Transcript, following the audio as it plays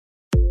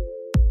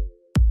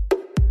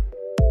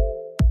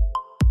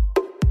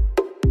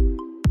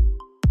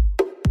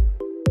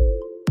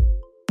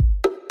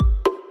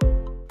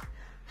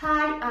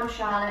I'm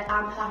Charlotte,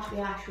 I'm part of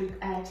the archery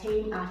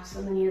team at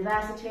Sunderland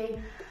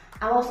University.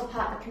 I'm also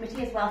part of the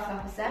committee as welfare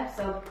officer,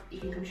 so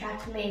you can come chat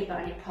to me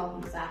about any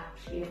problems at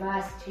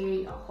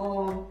university or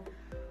home.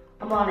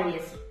 I'm all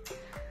ears.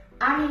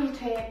 I'm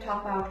here to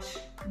talk about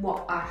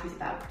what archery is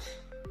about.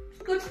 It's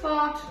a good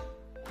sport,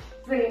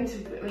 brilliant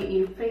to meet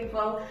new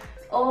people.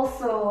 It's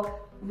also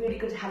really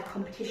good to have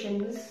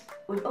competitions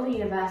with other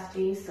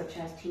universities such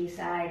as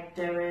Teesside,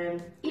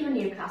 Durham, even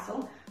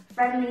Newcastle.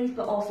 Friendlies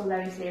but also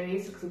very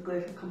serious because a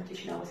good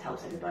competition always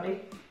helps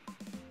everybody.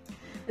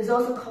 There's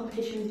also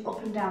competitions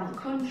up and down the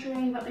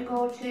country that we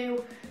go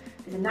to.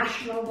 There's a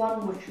national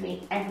one which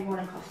meets everyone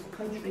across the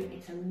country.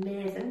 It's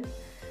amazing.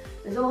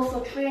 There's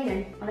also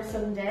training on a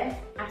Sunday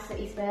at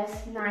City Space,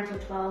 9 till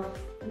 12.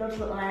 Not a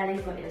little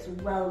early, but it's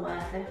well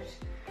worth it.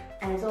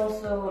 And there's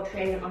also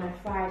training on a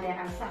Friday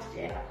and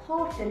Saturday at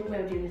Horton,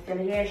 where we're doing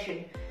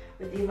affiliation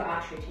with the other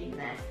archery team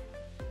there.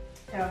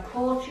 There are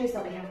coaches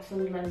that we have at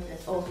Sunderland,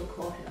 there's also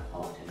coaches at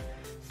Horton.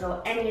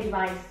 So any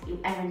advice you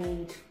ever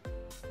need,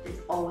 there's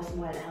always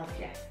somewhere to help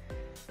you.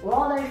 We're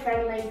all very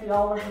friendly, we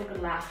all want to have a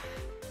good laugh,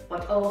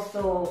 but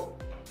also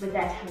we're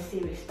there to have a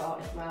serious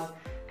sport as well.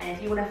 And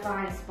if you want to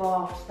find a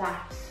sport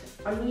that's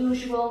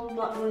unusual,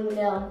 not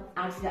run-of-the-mill,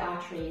 anti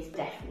archery is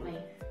definitely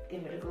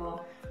give it a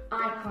go.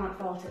 I can't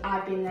fault it,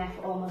 I've been there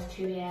for almost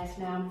 2 years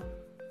now.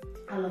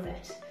 I love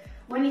it.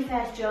 When you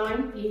first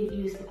join, you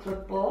use the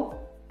club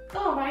bow. It's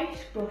alright,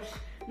 but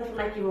nothing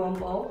like your own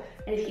bow.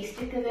 And if you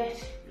stick with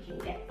it, you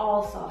can get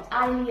all sorts.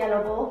 I have a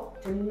yellow bow,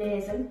 it's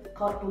amazing,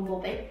 called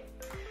Bumblebee.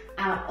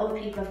 Other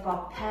people have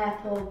got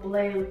purple,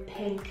 blue,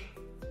 pink,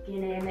 you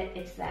name it,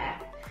 it's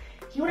there.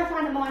 If you want to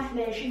find out more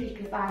information, you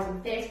can find us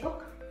on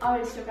Facebook or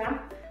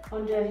Instagram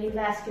under the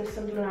University of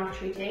Sunderland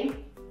Archery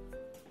team.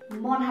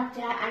 I'm more than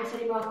happy to answer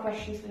any more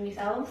questions from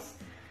yourselves,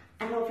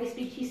 and hopefully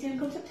speak to you soon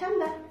come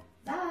September.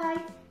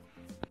 Bye!